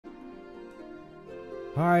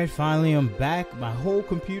Alright, finally I'm back. My whole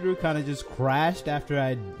computer kind of just crashed after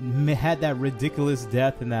I had that ridiculous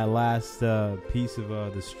death in that last piece of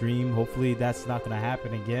the stream. Hopefully that's not going to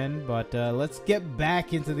happen again, but let's get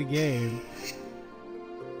back into the game.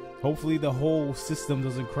 Hopefully the whole system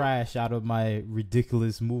doesn't crash out of my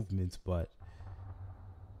ridiculous movements, but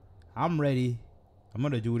I'm ready. I'm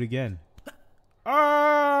going to do it again.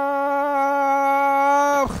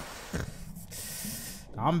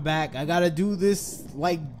 I'm back. I gotta do this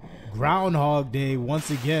like Groundhog Day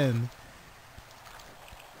once again.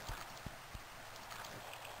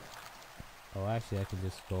 Oh, actually, I can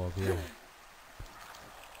just go up here.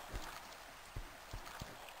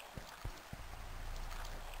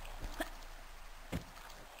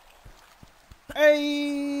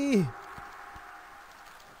 Hey!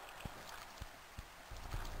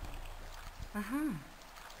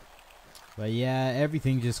 But yeah,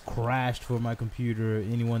 everything just crashed for my computer.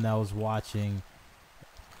 Anyone that was watching,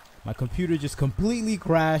 my computer just completely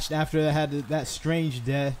crashed after I had that strange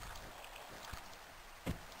death.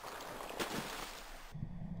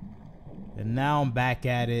 And now I'm back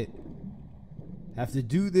at it. I have to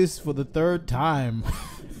do this for the third time.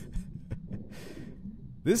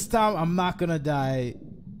 This time I'm not gonna die.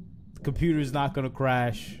 The computer's not gonna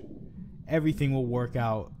crash. Everything will work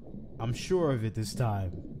out. I'm sure of it this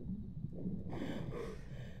time.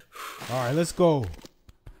 Alright, let's go.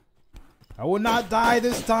 I will not die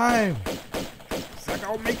this time. It's like,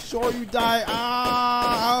 I'll make sure you die.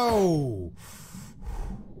 Ow!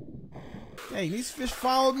 Dang, these fish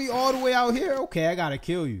followed me all the way out here. Okay, I gotta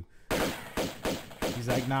kill you. He's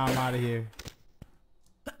like, nah, I'm out of here.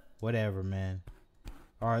 Whatever, man.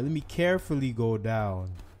 Alright, let me carefully go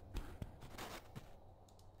down.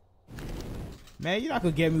 Man, you're not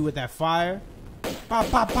gonna get me with that fire. Pop,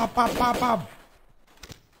 pop, pop, pop, pop, pop.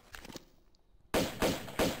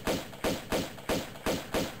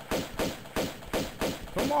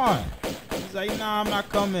 Come on. He's like, nah, I'm not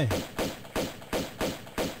coming.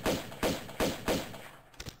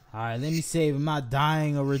 Alright, let me save. I'm not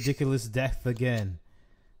dying a ridiculous death again.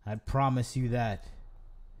 I promise you that.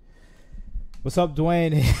 What's up,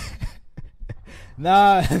 Dwayne?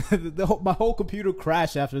 Nah, my whole computer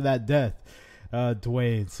crashed after that death,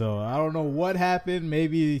 Dwayne. So I don't know what happened.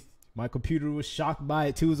 Maybe my computer was shocked by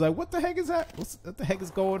it too. It was like, what the heck is that? What the heck is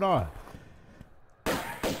going on?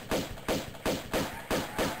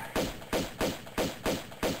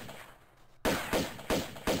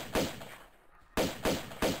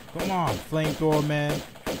 Come on, flamethrower, man.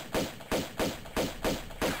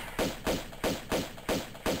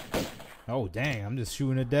 Oh, dang. I'm just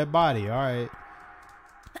shooting a dead body. All right.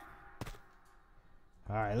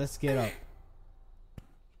 All right, let's get up.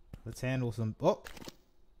 Let's handle some... Oh!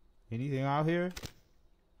 Anything out here?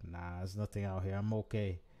 Nah, there's nothing out here. I'm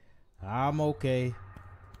okay. I'm okay.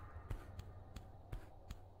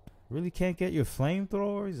 Really can't get your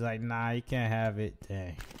flamethrower? He's like, nah, you can't have it.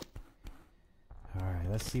 Dang. All right,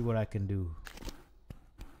 let's see what I can do.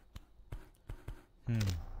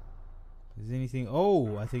 Is anything?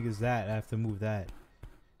 Oh, I think it's that. I have to move that.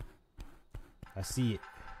 I see it.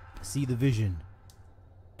 I see the vision.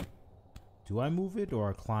 Do I move it or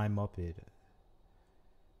I climb up it?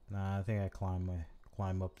 Nah, I think I climb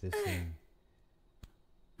up this thing.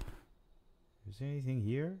 Is there anything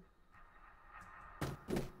here?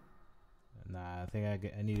 Nah, I think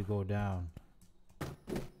I need to go down.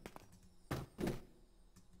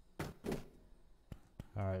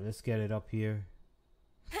 Alright, let's get it up here.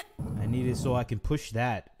 I need it so I can push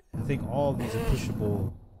that. I think all of these are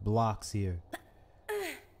pushable blocks here.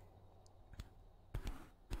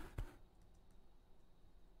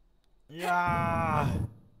 Yeah.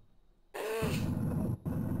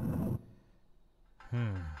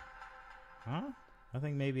 Huh? I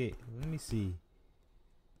think maybe, let me see.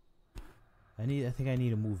 I think I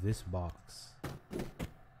need to move this box.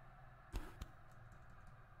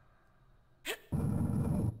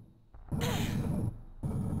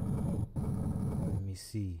 Let me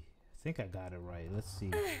see. I think I got it right. Let's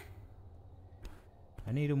see.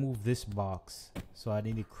 I need to move this box. So I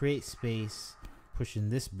need to create space pushing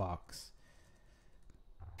this box.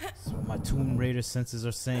 That's what my Tomb Raider senses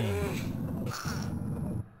are saying.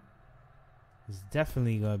 There's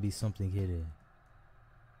definitely gonna be something hidden.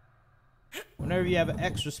 Whenever you have an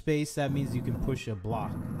extra space, that means you can push a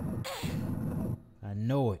block. I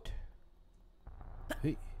know it.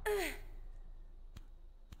 Hey.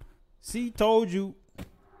 See, told you. What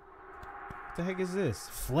the heck is this?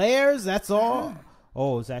 Flares? That's all?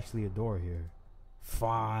 Oh, it's actually a door here.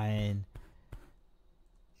 Fine.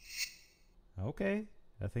 Okay.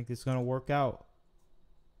 I think it's gonna work out.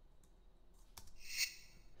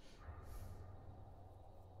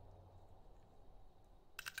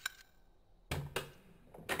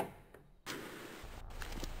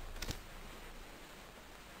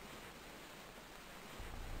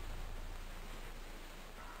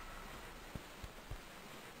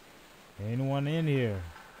 Anyone in here?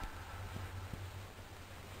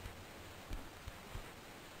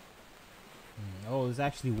 Oh, there's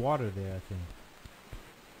actually water there, I think.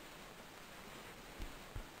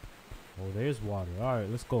 Oh, there's water. Alright,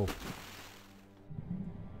 let's go.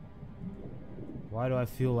 Why do I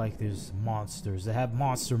feel like there's monsters? They have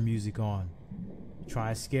monster music on.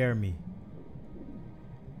 Trying to scare me.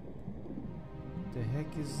 What the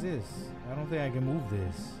heck is this? I don't think I can move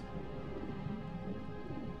this.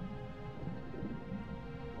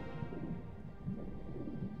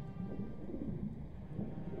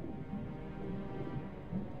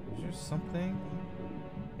 Is there something?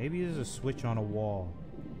 Maybe there's a switch on a wall.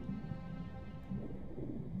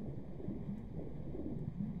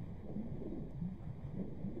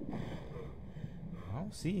 I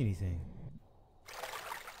don't see anything.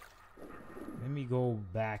 Let me go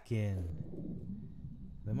back in.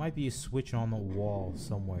 There might be a switch on the wall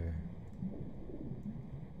somewhere.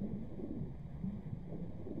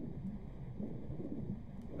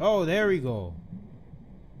 Oh, there we go.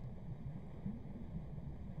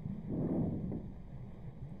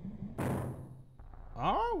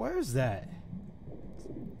 Oh, where's that?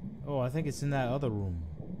 Oh, I think it's in that other room.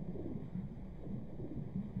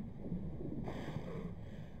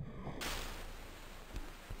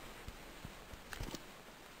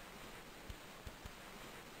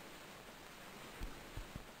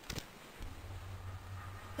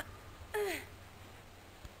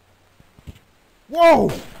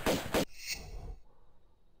 Whoa!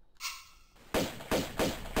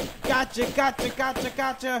 Gotcha, gotcha, gotcha,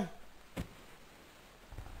 gotcha!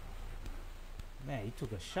 Man, he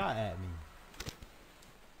took a shot at me.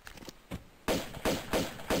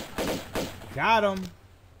 Got him!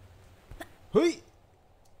 Hey!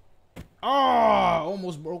 Oh!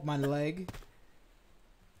 Almost broke my leg.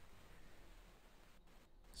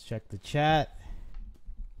 Let's check the chat.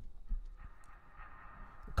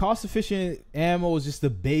 Cost-efficient ammo is just the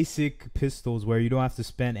basic pistols where you don't have to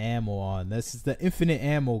spend ammo on. This is the infinite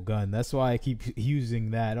ammo gun. That's why I keep using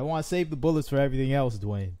that. I want to save the bullets for everything else,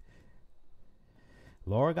 Dwayne.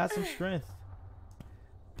 Laura got some strength.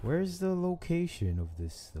 Where's the location of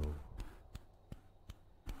this, though?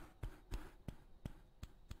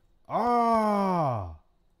 Ah!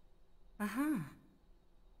 Uh-huh.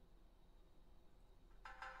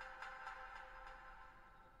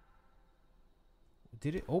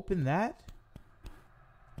 Did it open that?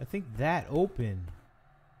 I think that opened.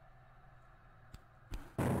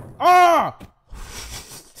 Ah!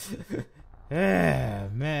 Yeah,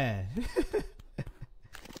 man.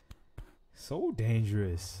 So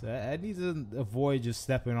dangerous. I need to avoid just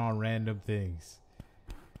stepping on random things.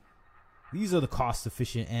 These are the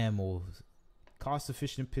cost-efficient ammo.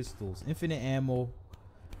 Cost-efficient pistols. Infinite ammo.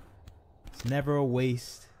 It's never a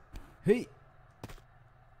waste. Hey!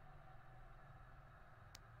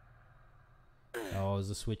 Oh, there's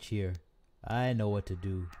a switch here. I know what to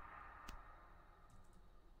do.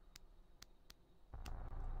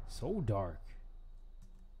 So dark.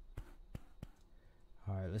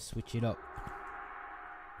 Alright, let's switch it up.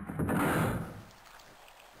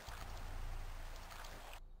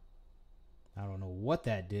 I don't know what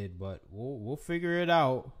that did, but we'll figure it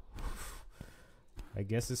out. I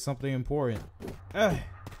guess it's something important.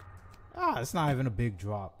 It's not even a big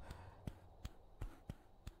drop.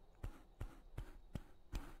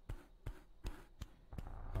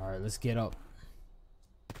 Alright, let's get up.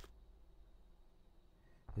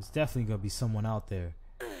 There's definitely gonna be someone out there.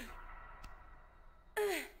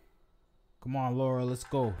 Come on, Laura, let's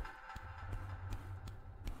go.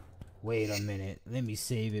 Wait a minute. Let me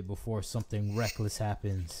save it before something reckless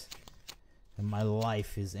happens and my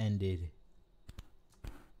life is ended.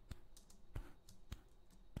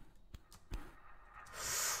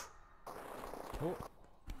 Oh.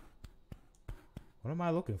 What am I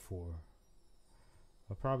looking for?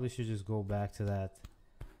 I probably should just go back to that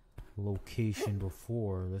location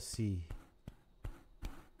before. Let's see.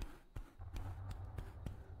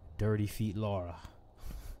 Dirty Feet Laura.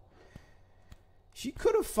 She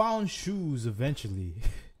could have found shoes eventually.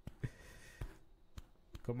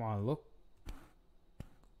 Come on, look.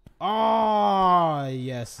 Ah,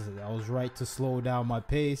 yes. I was right to slow down my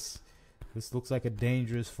pace. This looks like a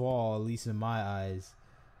dangerous fall, at least in my eyes.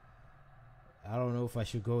 I don't know if I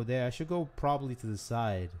should go there. I should go probably to the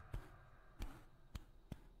side.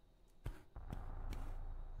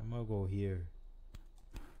 I'm gonna go here.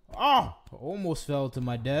 Ah! Almost fell to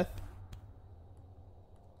my death.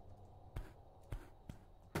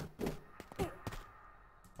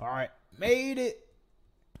 Alright, made it.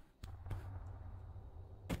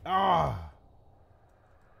 Ah!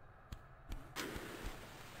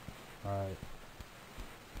 Alright.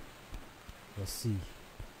 Let's see.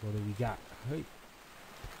 What do we got? Hey.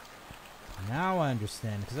 Now I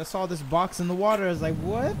understand. Because I saw this box in the water. I was like,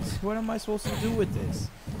 what? What am I supposed to do with this?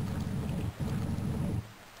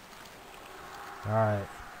 Alright.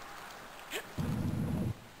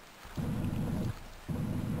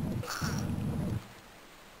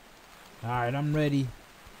 Alright, I'm ready.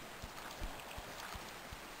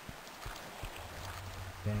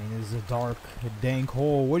 Dang, this is a dark, dank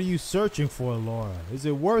hole. What are you searching for, Laura? Is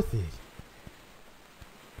it worth it?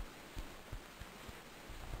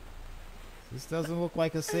 This doesn't look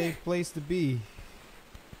like a safe place to be.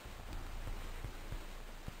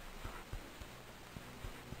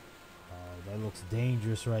 Oh, that looks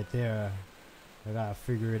dangerous right there. I gotta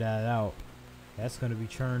figure that out. That's gonna be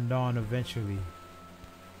turned on eventually.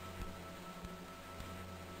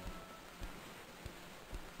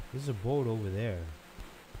 There's a boat over there.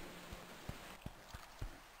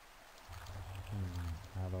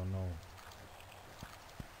 I don't know.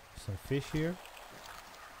 Some fish here.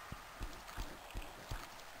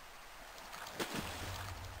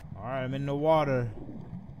 Alright, I'm in the water.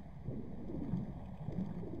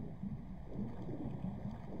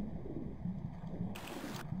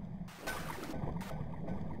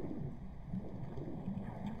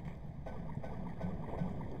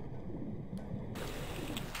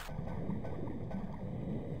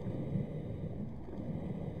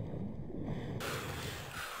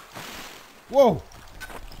 Whoa!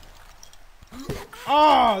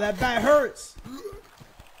 Oh, that bat hurts!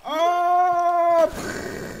 Oh!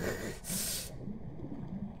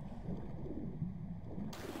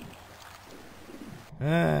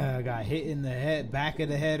 I got hit in the head, back of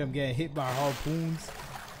the head. I'm getting hit by harpoons.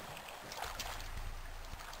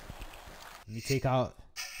 Let me take out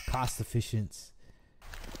cost efficients.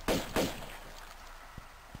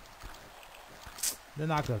 They're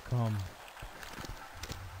not gonna come.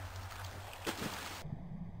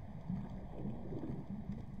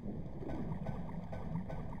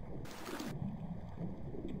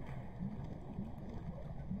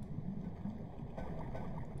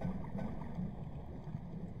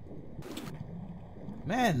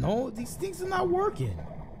 Man, no, these things are not working.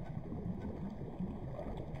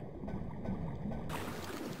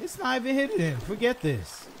 It's not even hitting him. Forget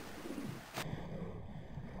this.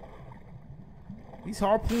 These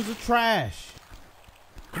harpoons are trash.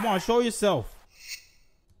 Come on, show yourself.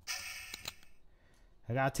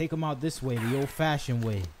 I gotta take him out this way, the old-fashioned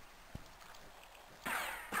way.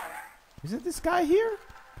 Isn't this guy here?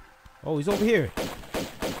 Oh, he's over here.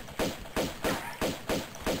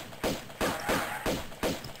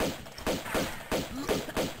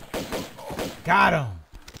 Got him.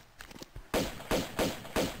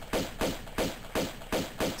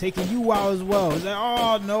 Taking you out as well. It's like,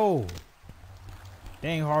 oh no.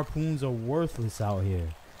 Dang, harpoons are worthless out here.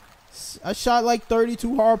 I shot like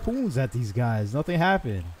 32 harpoons at these guys. Nothing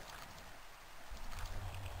happened.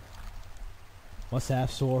 Must have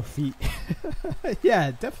sore feet.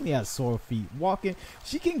 Yeah, definitely has sore feet. Walking.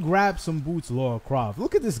 She can grab some boots, Laura Croft.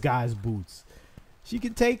 Look at this guy's boots. She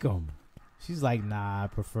can take them. She's like, nah, I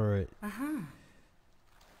prefer it. I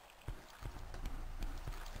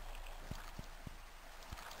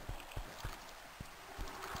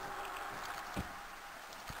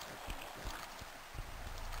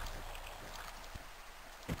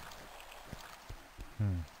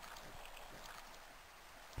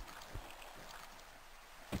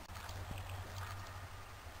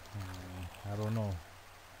don't know.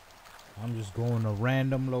 I'm just going to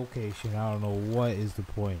random location. I don't know what is the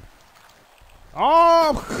point.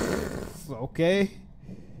 Oh! Okay.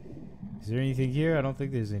 Is there anything here? I don't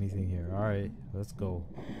think there's anything here. Alright, let's go.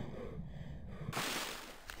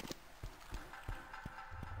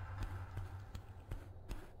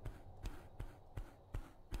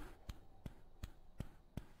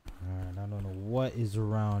 Alright, I don't know what is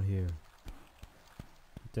around here.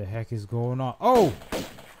 What the heck is going on? Oh!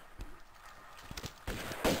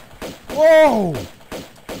 Whoa!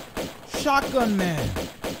 Shotgun man.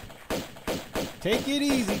 Take it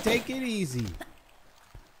easy. Take it easy.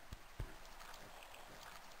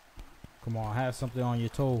 Come on, have something on your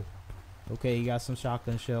toe. Okay, you got some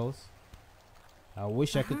shotgun shells. I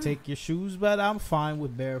wish I could take your shoes, but I'm fine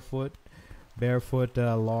with barefoot. Barefoot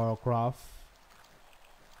Lara Croft.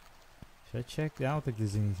 Should I check? I don't think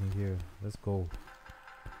there's anything here. Let's go.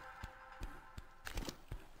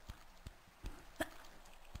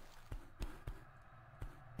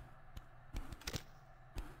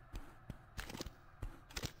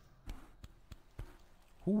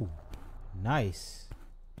 Ooh, nice.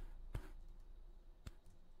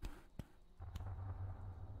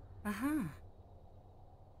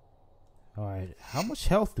 Alright, how much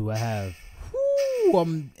health do I have? Ooh,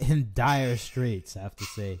 I'm in dire straits, I have to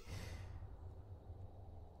say.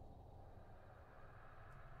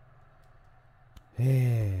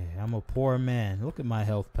 Hey, I'm a poor man. Look at my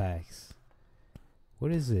health packs.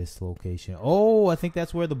 What is this location? Oh, I think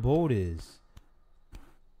that's where the boat is.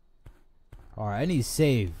 Alright, I need to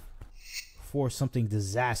save before something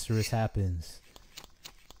disastrous happens.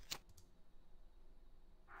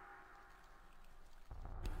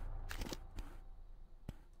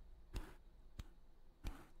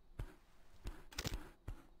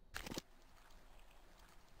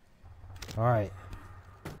 Alright.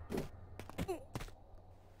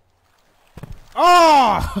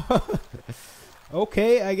 Oh!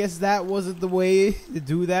 Okay, I guess that wasn't the way to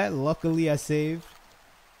do that. Luckily, I saved.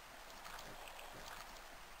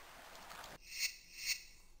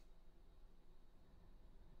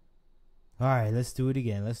 Alright, let's do it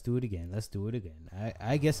again. Let's do it again. Let's do it again.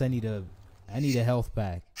 I guess I need a health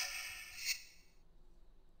pack.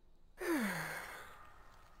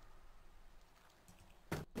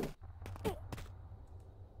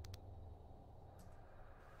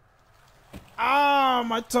 Ah,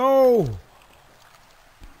 my toe!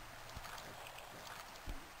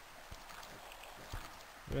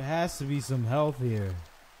 There has to be some health here.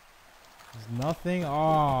 There's nothing.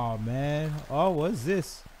 Oh man. Oh, what is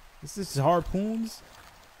this? Is this harpoons?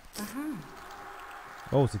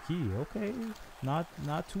 Oh, it's a key. Okay,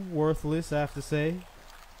 not too worthless, I have to say.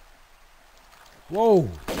 Whoa!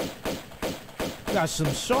 Got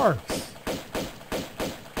some sharks.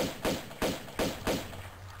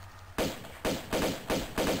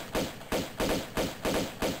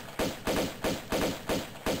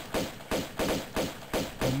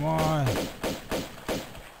 Come on.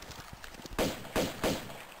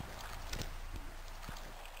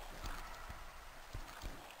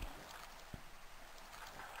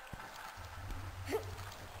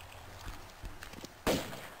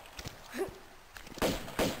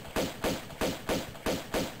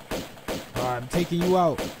 I'm taking you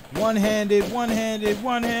out. One-handed, one-handed,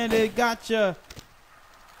 one-handed. Gotcha.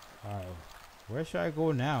 Alright. Where should I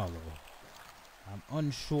go now, though? I'm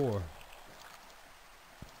unsure.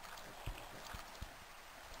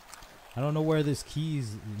 I don't know where this key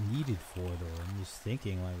is needed for, though. I'm just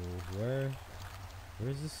thinking, like, well,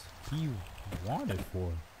 where's this key wanted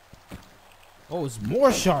for? Oh, it's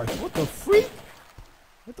more sharks. What the freak?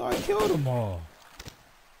 I thought I killed them all.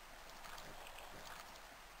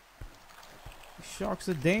 Sharks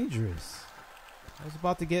are dangerous. I was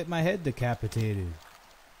about to get my head decapitated.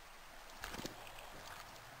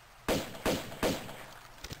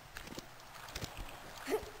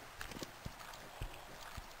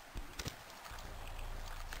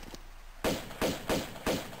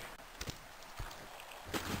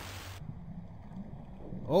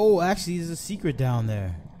 Oh, actually, there's a secret down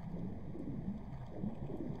there.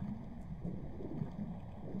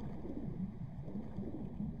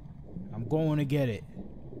 I'm going to get it.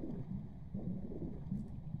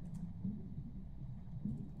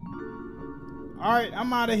 Alright,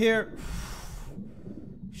 I'm out of here.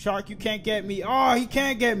 Shark, you can't get me. Oh, he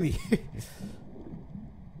can't get me.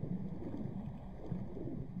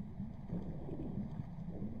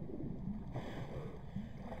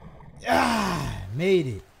 Ah, made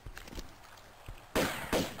it.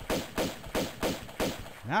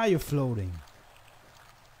 Now you're floating.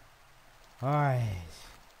 Alright.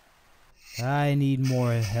 I need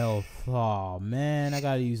more health. Oh man, I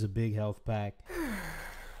gotta use a big health pack.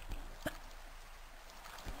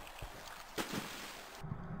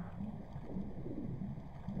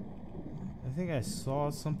 I think I saw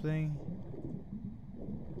something.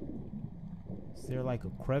 Is there like a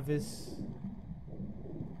crevice?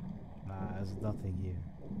 Nah, there's nothing here.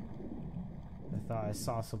 I thought I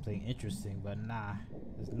saw something interesting, but nah,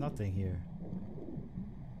 there's nothing here.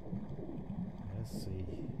 Let's see.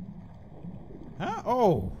 Huh?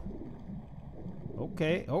 Oh!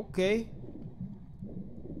 Okay, okay.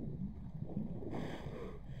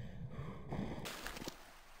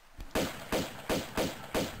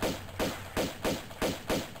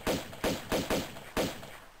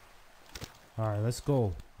 Alright, let's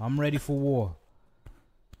go. I'm ready for war.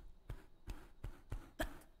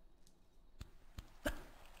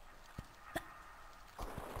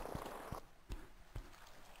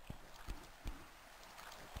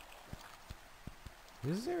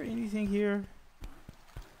 Is there anything here?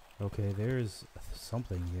 Okay, there's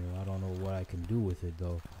something here. I don't know what I can do with it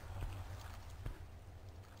though.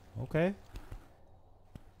 Okay.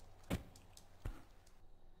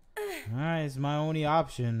 Alright, it's my only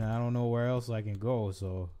option. I don't know where else I can go,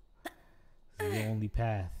 so it's the only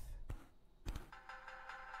path.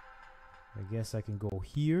 I guess I can go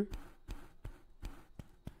here.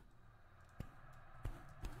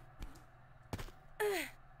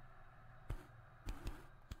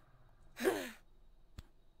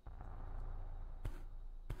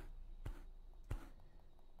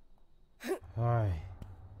 Alright.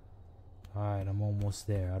 Alright, I'm almost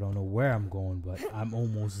there. I don't know where I'm going, but I'm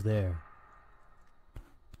almost there.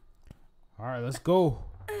 Alright, let's go.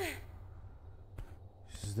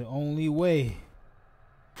 This is the only way.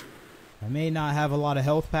 I may not have a lot of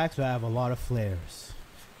health packs, but I have a lot of flares.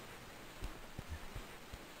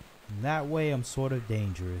 And that way, I'm sort of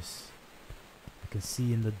dangerous. I can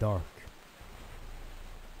see in the dark.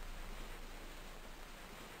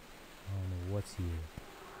 I don't know what's here.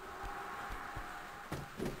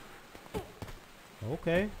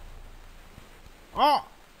 Okay. Oh!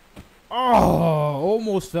 Oh!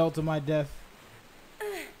 Almost fell to my death. I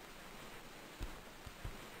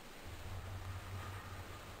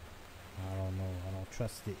don't know. I don't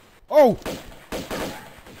trust it. Oh!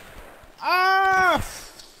 Ah!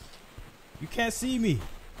 You can't see me.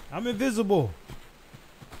 I'm invisible.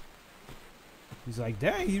 He's like,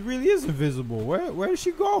 dang, he really is invisible. Where did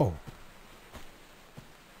she go?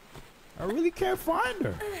 I really can't find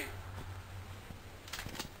her.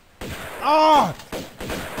 Ah!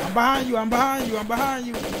 I'm behind you. I'm behind you. I'm behind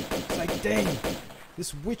you. It's like, dang,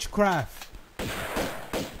 this witchcraft.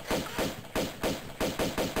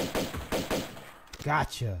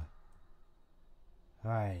 Gotcha.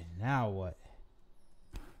 Alright, now what?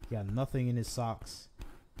 He got nothing in his socks.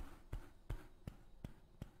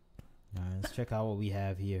 Alright, let's check out what we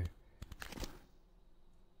have here.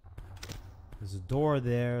 There's a door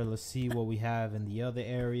there. Let's see what we have in the other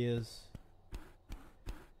areas.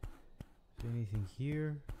 Is there anything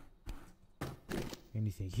here?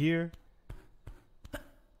 Anything here? What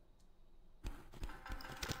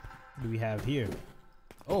do we have here?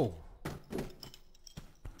 Oh.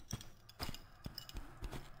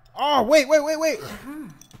 Oh, wait.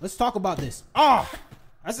 Let's talk about this. Oh,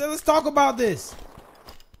 I said let's talk about this.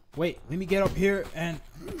 Wait, let me get up here and...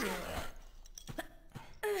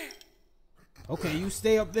 Okay, you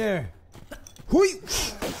stay up there. Hui!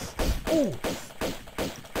 Oh,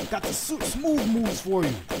 got the smooth moves for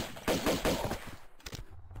you.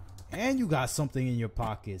 And you got something in your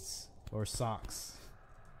pockets or socks.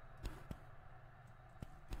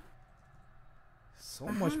 So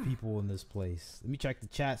much people in this place. Let me check the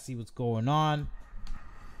chat, see what's going on.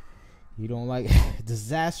 You don't like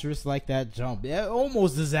disastrous like that jump. Yeah,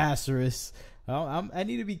 almost disastrous. I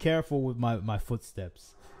need to be careful with my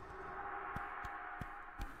footsteps.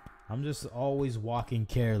 I'm just always walking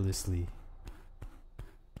carelessly.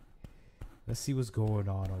 Let's see what's going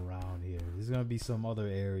on around here. There's gonna be some other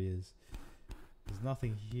areas. There's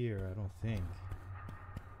nothing here, I don't think.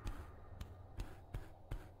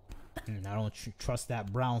 I don't trust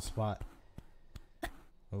that brown spot. It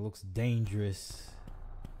looks dangerous.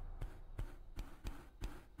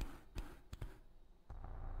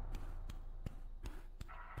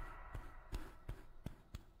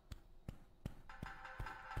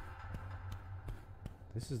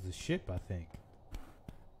 This is the ship, I think.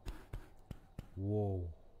 Whoa.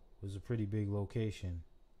 It was a pretty big location.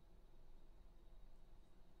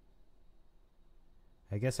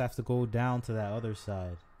 I guess I have to go down to that other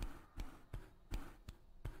side.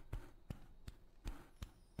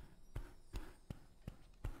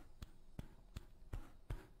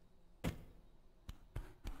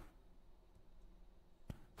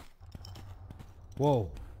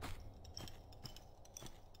 Whoa.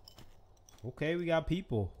 Okay, we got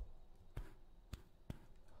people.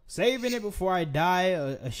 Saving it before I die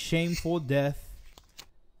a shameful death.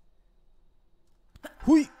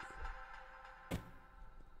 Hui!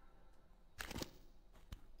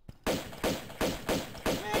 Man,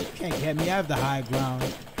 you can't get me. I have the high ground.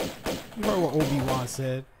 You heard what Obi-Wan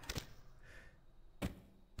said.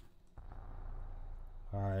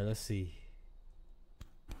 Alright, let's see.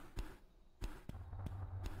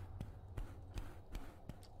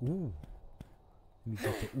 Ooh. Let me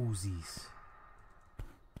get the Uzis.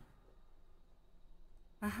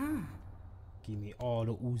 Give me all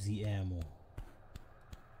the Uzi ammo.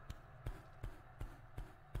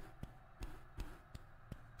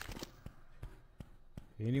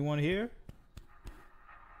 Anyone here?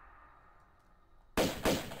 Yeah,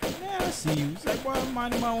 I see you. It's like, well, I'm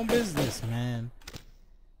minding my own business, man.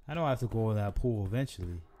 I know I have to go in that pool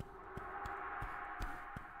eventually.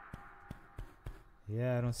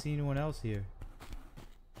 Yeah, I don't see anyone else here.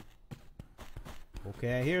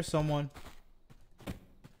 Okay, I hear someone.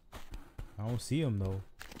 I don't see him though.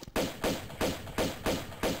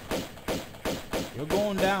 You're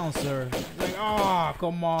going down, sir. It's like, ah,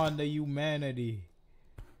 come on, the humanity.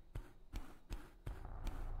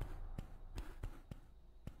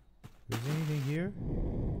 Is there anything here?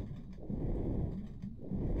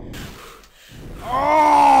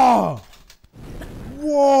 Oh!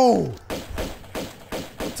 Whoa!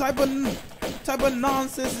 What What type of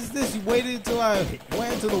nonsense is this? You waited until I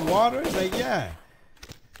went into the water? It's like, yeah.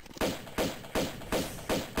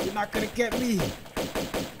 You're not gonna get me.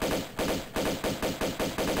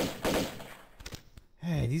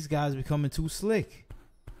 Hey, these guys becoming too slick.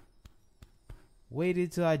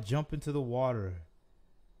 Waited till I jump into the water.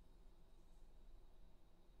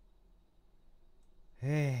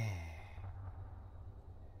 Hey.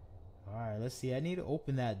 Alright, let's see. I need to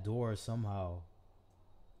open that door somehow.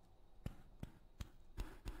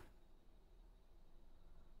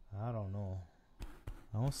 I don't know.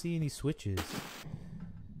 I don't see any switches.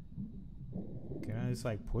 Can I just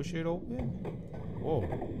like push it open? Whoa.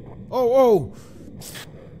 Oh, oh!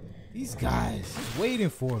 These guys is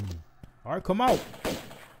waiting for me. Alright, come out.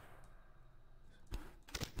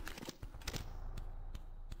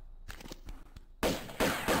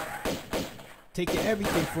 Taking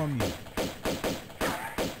everything from you.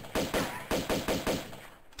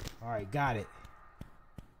 Alright, got it.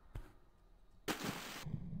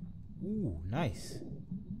 Ooh, nice.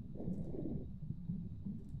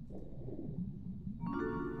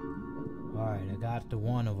 Alright, I got the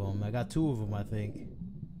one of them. I got two of them, I think.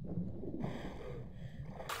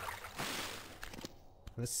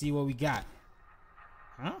 Let's see what we got.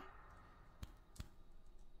 Huh?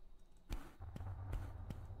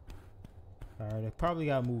 Alright, I probably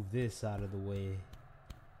gotta move this out of the way.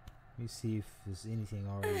 Let me see if there's anything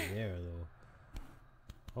already there, though.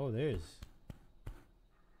 Oh, there's.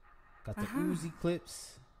 Got the Uzi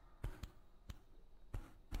clips.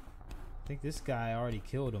 I think this guy already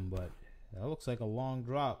killed him, but that looks like a long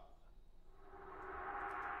drop.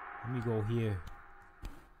 Let me go here.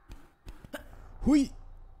 Hui!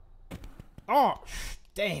 Oh,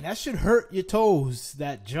 dang, that should hurt your toes,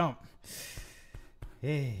 that jump.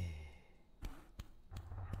 Hey.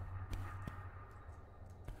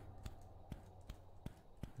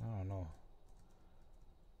 I don't know.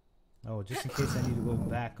 Oh, just in case I need to go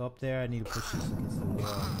back up there, I need to push this against the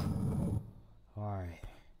wall. Alright.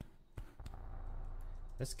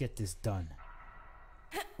 Let's get this done.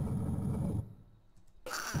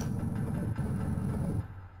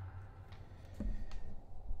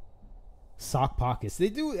 Sock pockets. They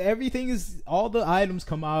do everything is all the items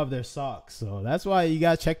come out of their socks, so that's why you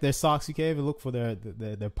gotta check their socks. You can't even look for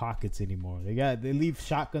their pockets anymore. They leave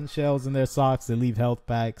shotgun shells in their socks. They leave health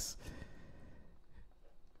packs.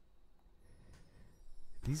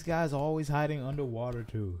 These guys are always hiding underwater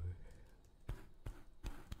too.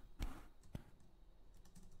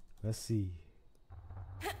 Let's see.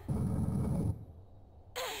 I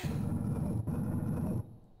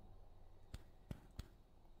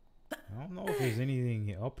don't know if there's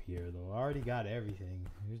anything up here though. I already got everything.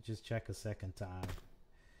 Let's just check a second time.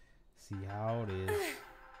 See how it is.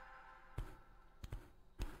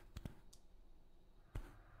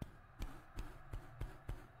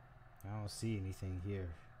 I don't see anything here.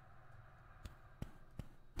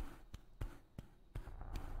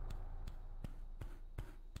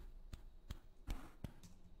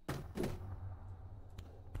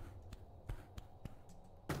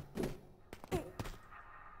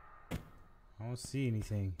 I don't see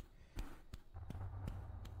anything.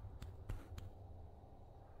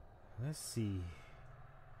 Let's see.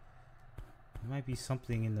 There might be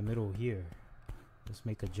something in the middle here. Let's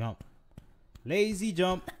make a jump. Lazy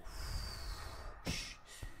jump.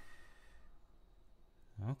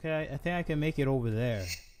 Okay, I think I can make it over there.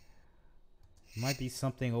 Might be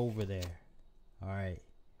something over there. Alright.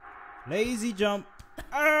 Lazy jump.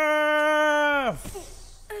 Ah!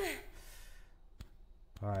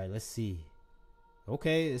 Alright, let's see.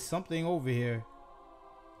 Okay, there's something over here.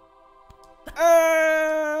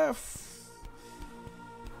 Ah!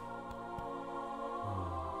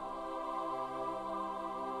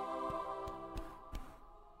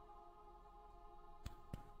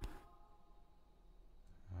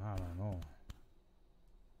 I don't know.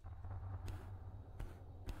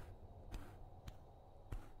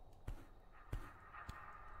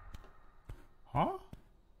 Huh?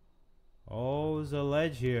 Oh, there's a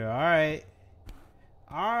ledge here. Alright.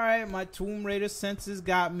 Alright, my Tomb Raider senses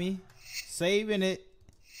got me. Saving it.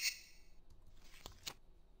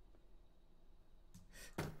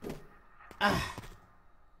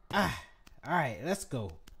 Alright, let's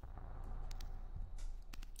go.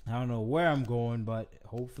 I don't know where I'm going, but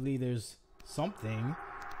hopefully there's something.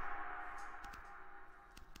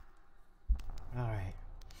 Alright.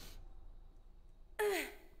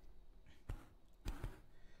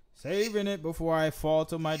 Saving it before I fall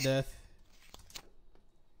to my death.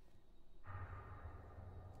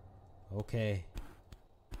 Okay.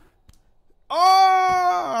 Oh!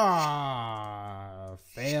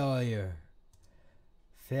 Failure.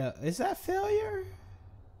 Is that failure?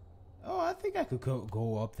 Oh, I think I could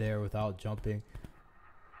go up there without jumping.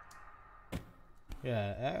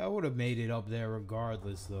 Yeah, I would have made it up there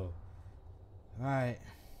regardless, though. Alright.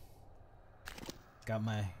 Got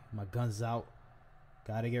my guns out.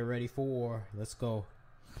 Gotta get ready for war. Let's go.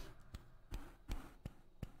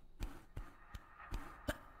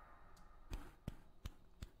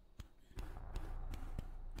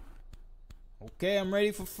 Okay, I'm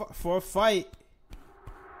ready for a fight.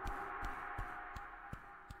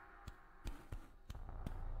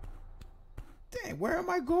 Dang, where am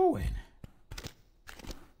I going?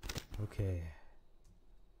 Okay.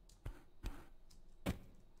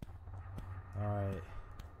 Alright.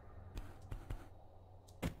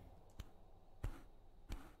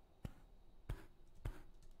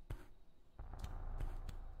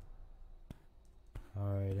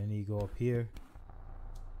 Alright, I need to go up here.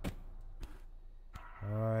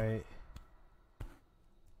 Alright.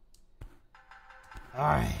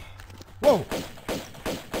 Alright. Whoa!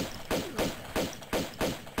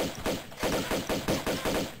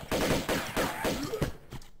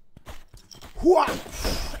 What?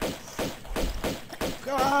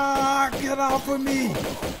 Ah, get off of me!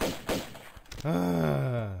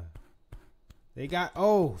 They got,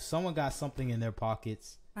 oh, someone got something in their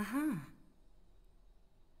pockets. Uh-huh.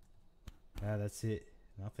 Yeah, that's it.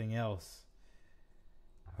 Nothing else.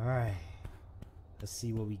 Alright. Let's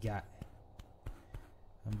see what we got.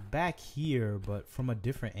 I'm back here, but from a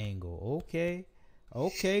different angle. Okay.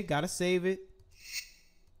 Okay, gotta save it.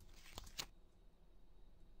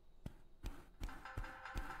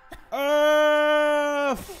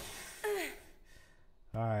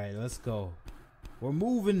 Alright, let's go. We're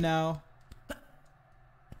moving now.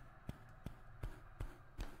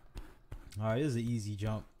 Alright, this is an easy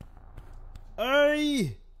jump.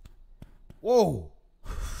 Hey! Whoa!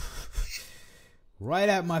 Right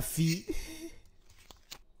at my feet.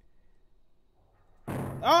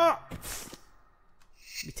 Ah!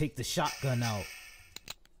 Let me take the shotgun out.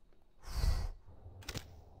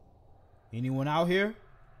 Anyone out here?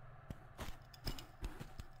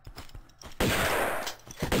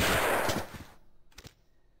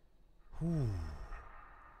 Whew.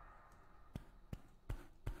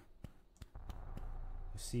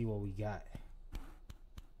 Let's see what we got.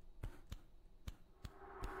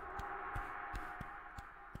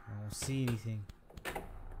 I don't see anything.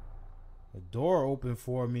 The door opened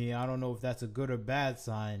for me. I don't know if that's a good or bad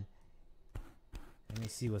sign. Let me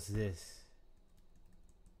see what's this.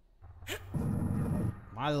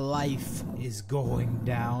 My life is going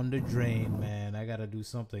down the drain, man. I gotta do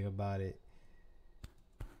something about it.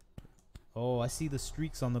 Oh, I see the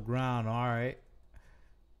streaks on the ground. Alright.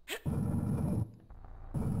 I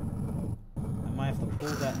might have to pull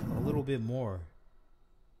that a little bit more.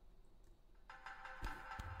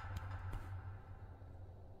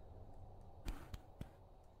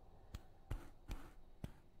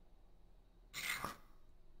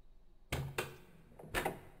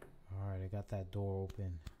 Alright, I got that door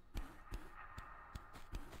open.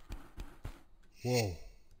 Whoa.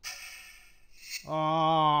 Oh,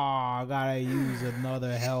 I gotta use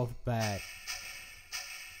another health pack.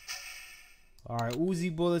 Alright,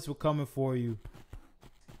 Uzi bullets were coming for you.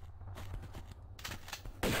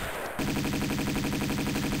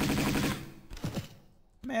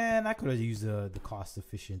 Man, I could have used the cost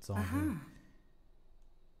efficient on him.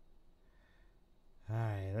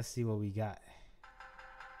 Alright, let's see what we got.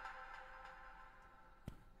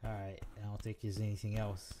 Alright, I don't think there's anything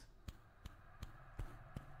else.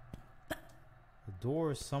 The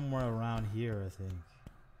door is somewhere around here, I think.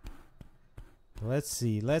 Let's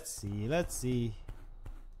see, let's see, let's see.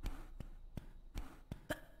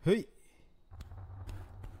 Hey!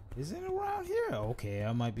 Is it around here? Okay,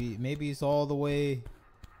 I might be, maybe it's all the way.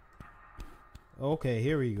 Okay,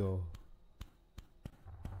 here we go.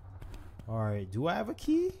 Alright, do I have a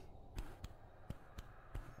key?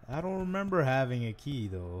 I don't remember having a key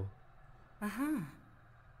though.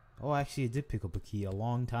 Oh, actually I did pick up a key a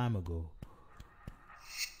long time ago.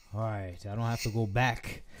 Alright, I don't have to go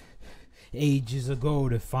back ages ago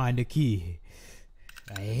to find a key.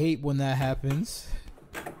 I hate when that happens.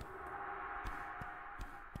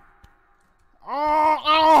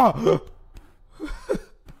 Oh!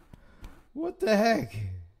 What the heck?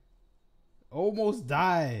 Almost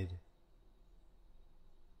died.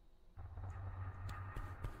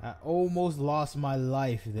 I almost lost my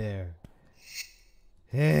life there.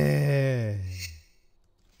 Hey.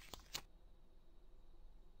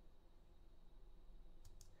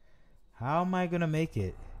 How am I gonna make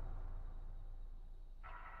it?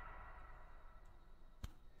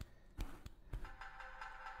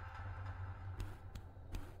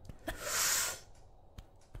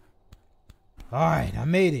 Alright, I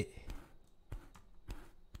made it.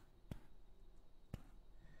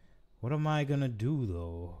 What am I gonna do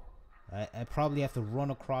though? I probably have to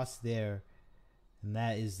run across there. And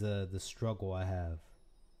that is the struggle I have.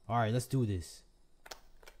 Alright, let's do this.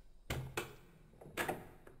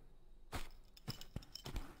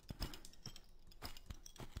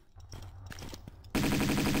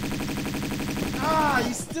 Ah,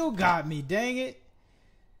 you still got me, dang it.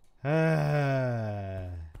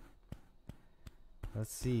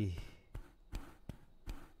 Let's see.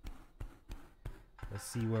 Let's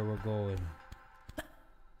see where we're going.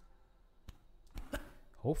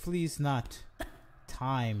 Hopefully it's not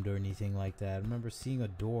timed or anything like that. I remember seeing a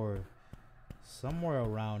door somewhere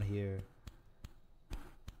around here.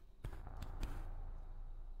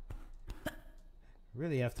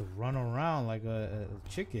 Really have to run around like a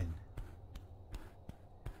chicken.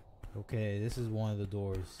 Okay, this is one of the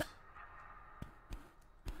doors.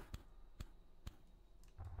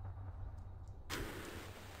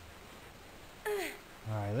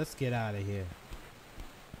 Alright, let's get out of here.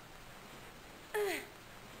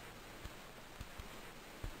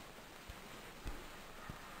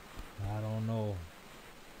 I don't know.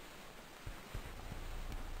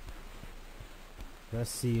 Let's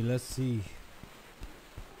see, let's see.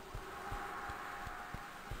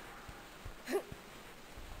 Huh?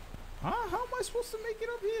 How am I supposed to make it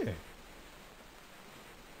up here?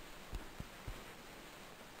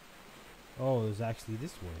 Oh, it's actually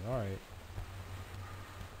this way. Alright.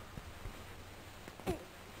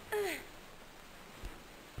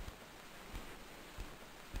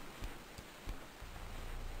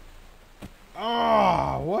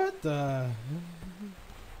 Oh, what the?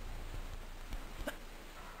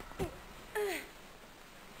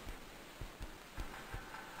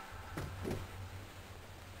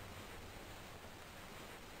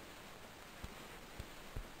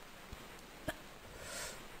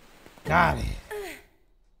 Got it.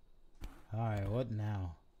 Alright, what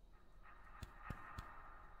now?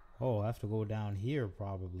 Oh, I have to go down here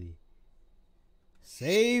probably.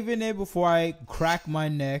 Saving it before I crack my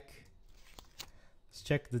neck. Let's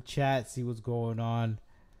check the chat, see what's going on.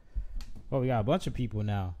 Oh, we got a bunch of people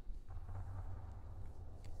now.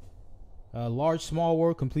 Large Small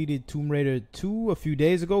World completed Tomb Raider 2 a few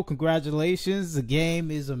days ago. Congratulations. The game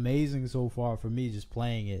is amazing so far for me just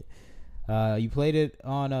playing it. You played it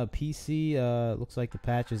on a PC. Looks like the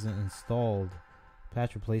patch isn't installed.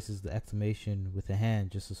 Patch replaces the exclamation with a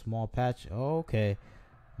hand. Just a small patch. Oh, okay.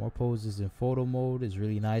 More poses in photo mode is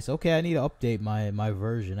really nice. Okay, I need to update my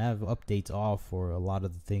version. I have updates off for a lot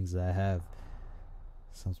of the things that I have.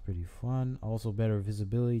 Sounds pretty fun. Also better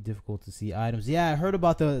visibility, difficult to see items. Yeah, I heard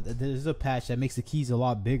about there's a patch that makes the keys a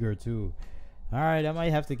lot bigger too. Alright, I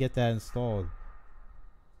might have to get that installed.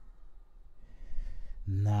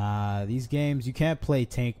 Nah, these games, you can't play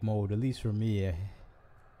tank mode, at least for me.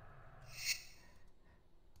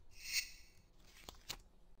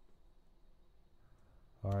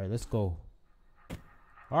 Alright, let's go.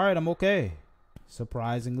 Alright, I'm okay.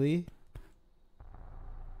 Surprisingly.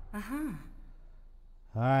 Uh-huh.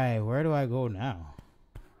 Alright, where do I go now?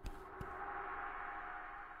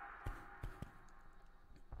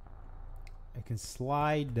 I can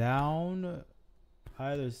slide down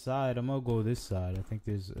either side. I'm gonna go this side. I think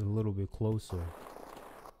there's a little bit closer.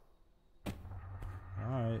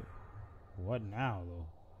 Alright. What now, though?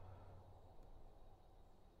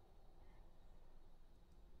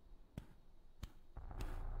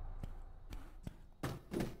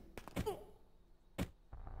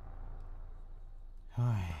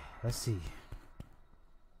 Alright, let's see.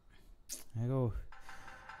 I go.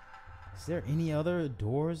 Is there any other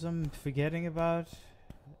doors I'm forgetting about?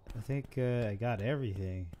 I think I got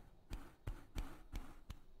everything.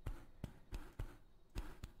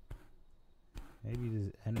 Maybe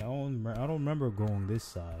this, and I don't remember going this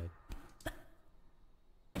side.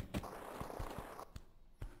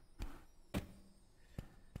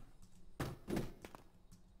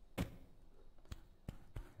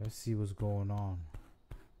 Let's see what's going on.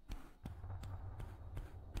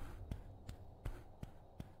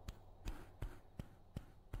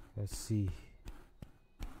 Let's see.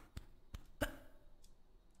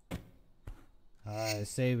 Alright,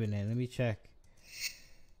 saving it. Let me check.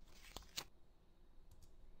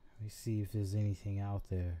 Let me see if there's anything out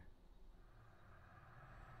there.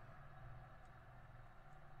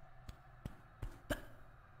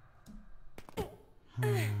 Is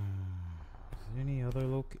there any other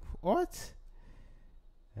What?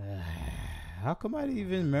 How come I didn't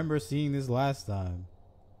even remember seeing this last time?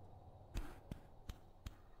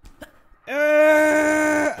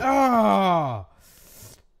 Oh!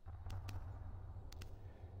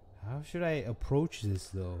 How How should I approach this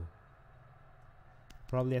though?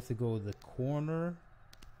 Probably have to go to the corner.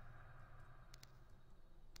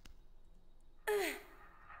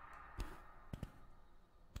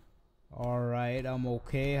 Alright, I'm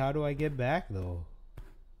okay. How do I get back though?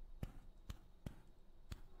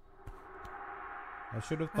 I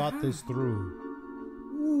should have thought this through.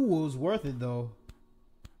 Ooh, it was worth it though.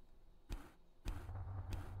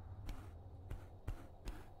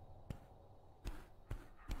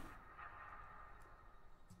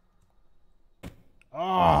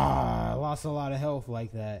 Ah, I lost a lot of health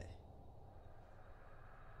like that.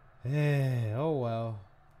 Eh, oh well.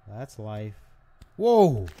 That's life.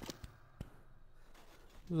 Whoa!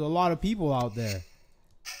 There's a lot of people out there.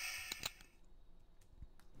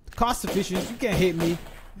 Cost efficient, you can't hit me.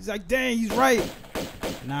 He's like, dang, he's right.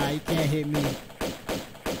 Nah, you can't hit me.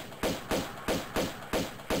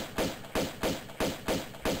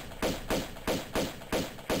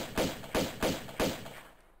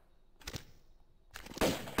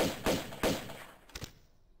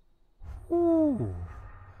 Ooh.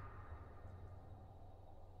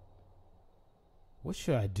 What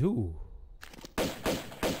should I do?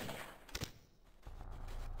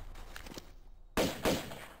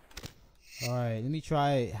 Alright, let me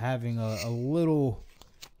try having a little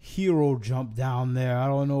hero jump down there. I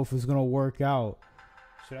don't know if it's gonna work out.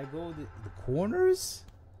 Should I go the corners?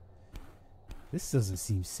 This doesn't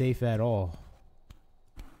seem safe at all.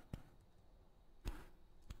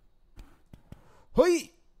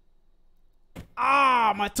 Hey!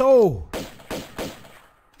 Ah, my toe!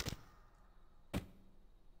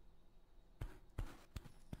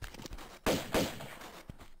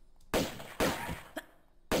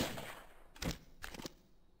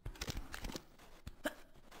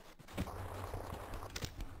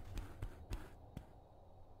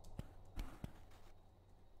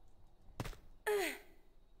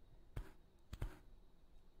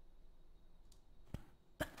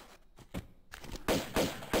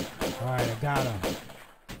 Alright, I got him.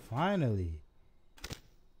 Finally.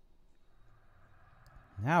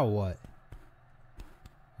 Now what?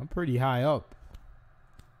 I'm pretty high up.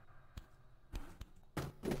 Of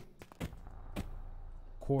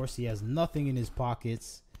course, he has nothing in his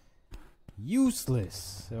pockets.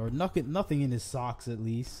 Useless. Or nothing in his socks, at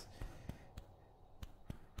least.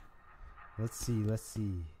 Let's see, let's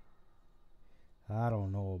see. I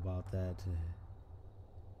don't know about that.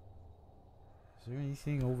 Is there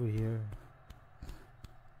anything over here?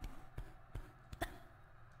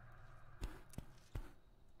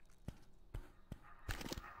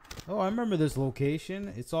 Oh, I remember this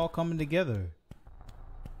location. It's all coming together.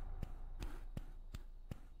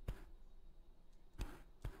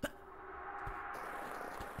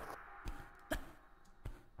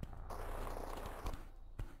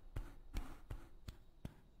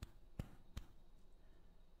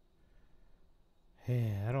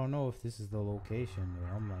 Hey, I don't know if this is the location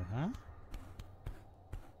though. I'm like, huh?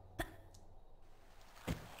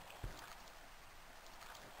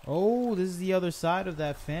 Oh, this is the other side of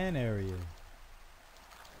that fan area.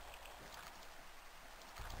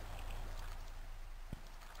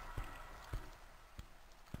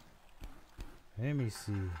 Let me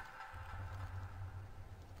see.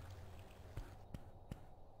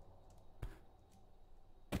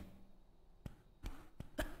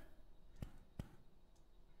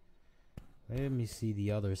 Let me see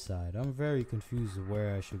the other side. I'm very confused of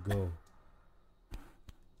where I should go.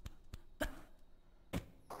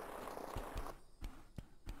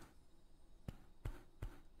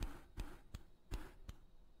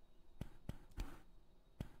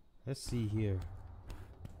 Let's see here.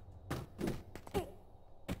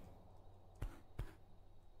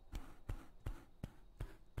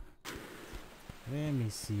 Let me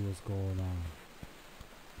see what's going on.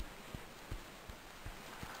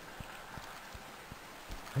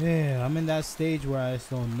 Yeah, I'm in that stage where I just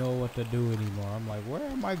don't know what to do anymore. I'm like, where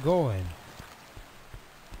am I going?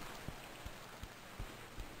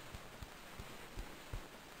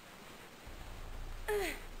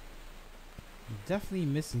 I'm definitely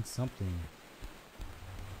missing something.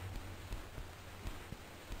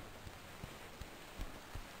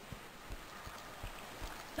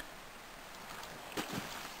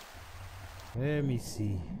 Let me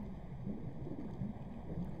see.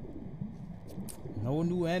 No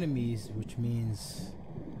new enemies, which means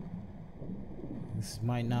this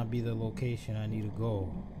might not be the location I need to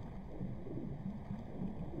go.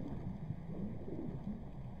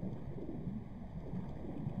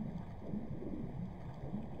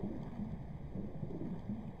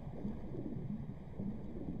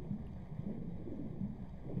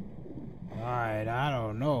 Alright, I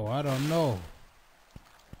don't know.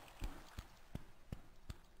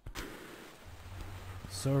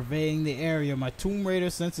 Surveying the area. My Tomb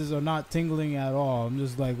Raider senses are not tingling at all. I'm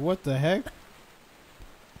just like, what the heck?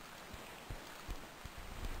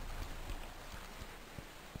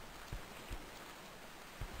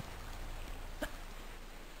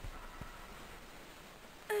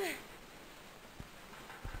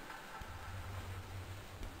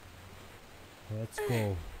 Let's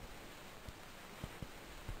go.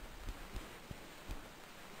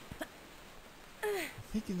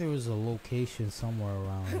 I'm thinking there was a location somewhere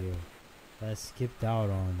around here that I skipped out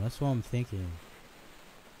on. That's what I'm thinking.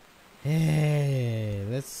 Hey,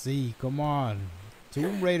 let's see. Come on.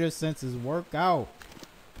 Tomb Raider senses work out.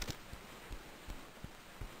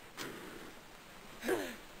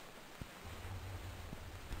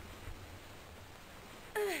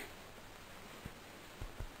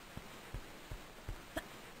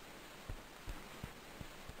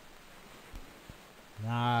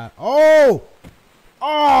 Nah. Oh!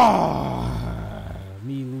 Oh!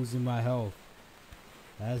 Me losing my health.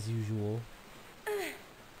 As usual. I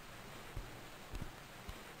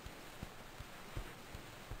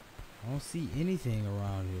don't see anything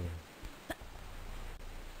around here.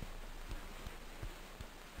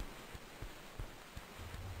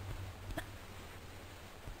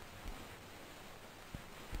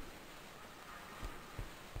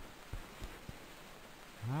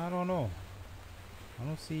 I don't know. I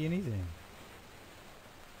don't see anything.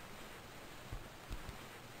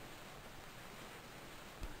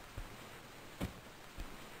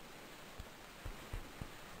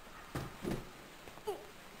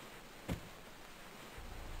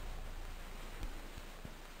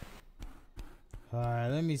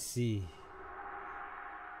 Alright, let me see.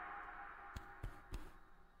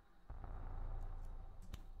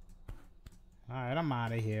 Alright, I'm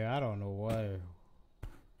out of here. I don't know what.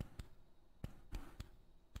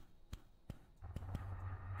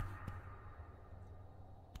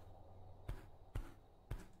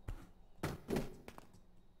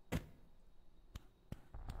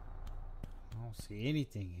 I don't see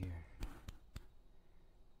anything here.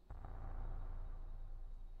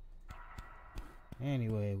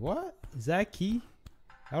 Anyway, what? Is that a key?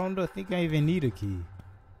 I don't know, think I even need a key.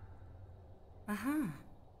 Uh-huh.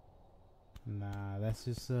 Nah, that's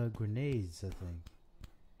just grenades, I think.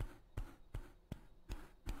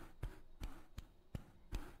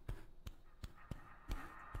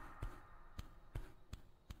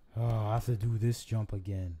 Oh, I have to do this jump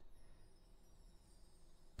again.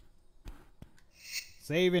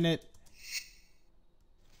 Saving it.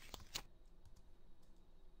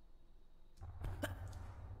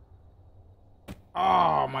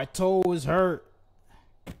 Oh, my toe is hurt.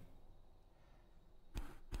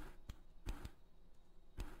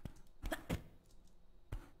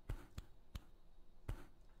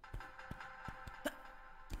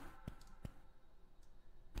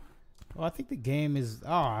 Oh, I think the game is...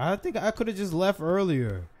 Oh, I think I could have just left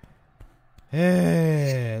earlier.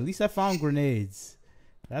 Hey, at least I found grenades.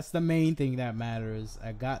 That's the main thing that matters.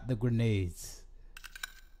 I got the grenades.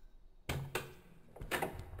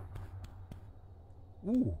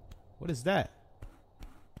 Ooh, what is that?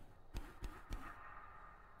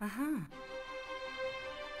 Uh-huh.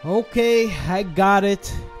 Okay, I got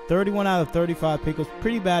it. 31 out of 35 pickups.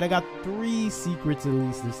 Pretty bad. I got 3 secrets at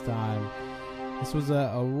least this time. This was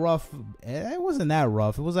a rough... It wasn't that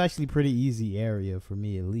rough. It was actually pretty easy area for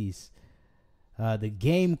me at least. The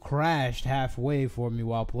game crashed halfway for me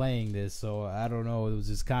while playing this, so I don't know. It was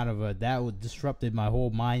just kind of that disrupted my whole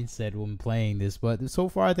mindset when playing this. But so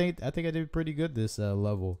far, I think I did pretty good this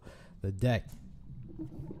level. The deck.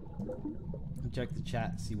 Check the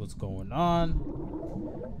chat, see what's going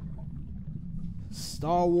on.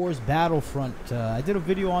 Star Wars Battlefront. I did a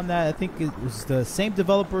video on that. I think it was the same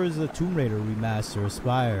developer as the Tomb Raider Remaster,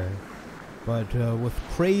 Aspire. But with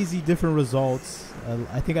crazy different results.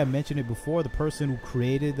 I think I mentioned it before. The person who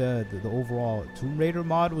created the overall Tomb Raider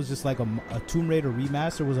mod was just like a Tomb Raider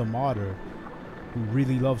Remaster was a modder who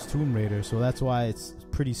really loves Tomb Raider. So that's why it's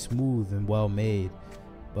pretty smooth and well made.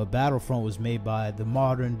 But Battlefront was made by the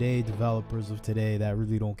modern day developers of today that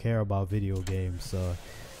really don't care about video games. So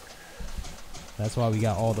that's why we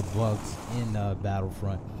got all the bugs in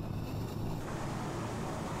Battlefront.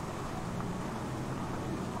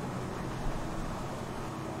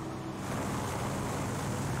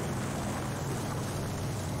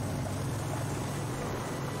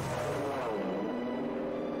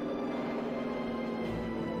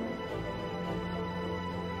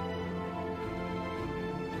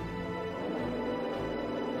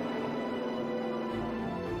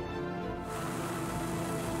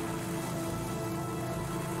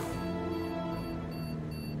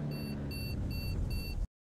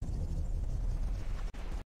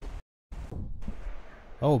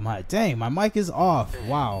 Oh my, dang, my mic is off.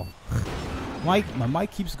 Wow. My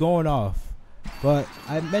mic keeps going off. But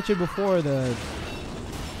I mentioned before the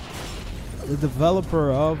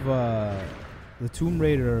developer of the Tomb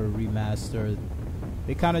Raider remaster,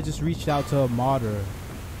 they kind of just reached out to a modder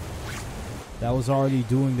that was already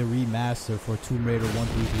doing the remaster for Tomb Raider 1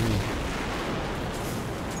 through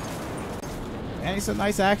 3. And it's a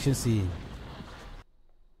nice action scene.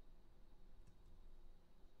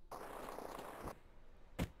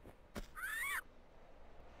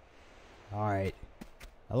 Alright.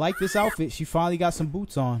 I like this outfit. She finally got some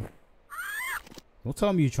boots on. Don't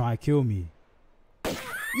tell me you're trying to kill me.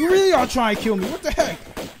 You really are trying to kill me. What the heck?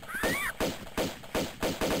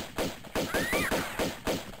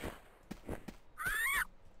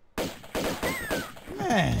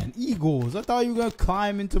 Man, eagles. I thought you were going to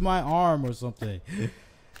climb into my arm or something.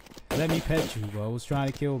 Let me pet you, but it was trying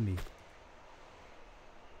to kill me.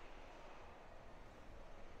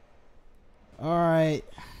 Alright.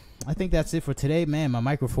 I think that's it for today. Man, my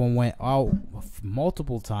microphone went out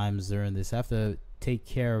multiple times during this. I have to take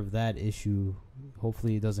care of that issue.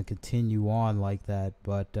 Hopefully it doesn't continue on like that.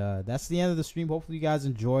 But that's the end of the stream. Hopefully you guys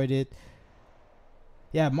enjoyed it.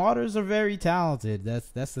 Yeah, modders are very talented.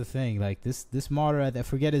 That's the thing. Like this modder, I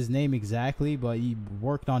forget his name exactly, but he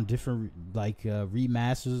worked on different like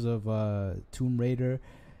remasters of Tomb Raider,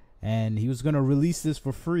 and he was gonna release this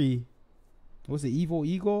for free. What was it, Evil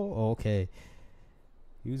Eagle? Oh, okay.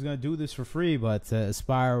 He was gonna do this for free, but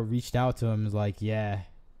Aspire reached out to him and was like, yeah,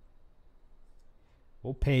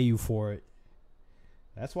 we'll pay you for it.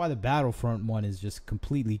 That's why the Battlefront one is just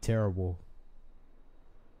completely terrible.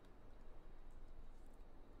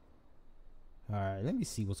 Alright, let me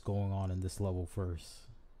see what's going on in this level first.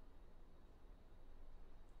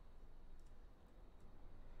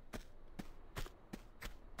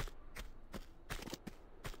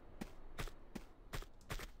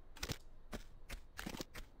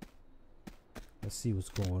 Let's see what's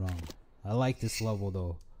going on. I like this level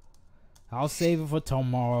though. I'll save it for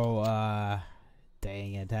tomorrow.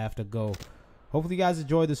 Dang it, I have to go. Hopefully you guys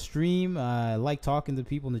enjoy the stream. I like talking to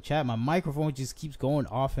people in the chat. My microphone just keeps going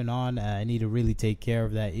off and on. I need to really take care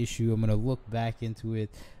of that issue. I'm gonna look back into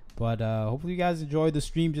it. But hopefully you guys enjoyed the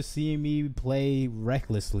stream, just seeing me play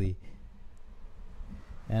recklessly.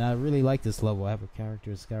 And I really like this level. I have a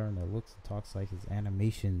character in Skyrim that looks and talks like his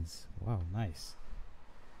animations. Wow, nice.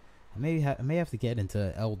 I may have to get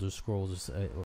into Elder Scrolls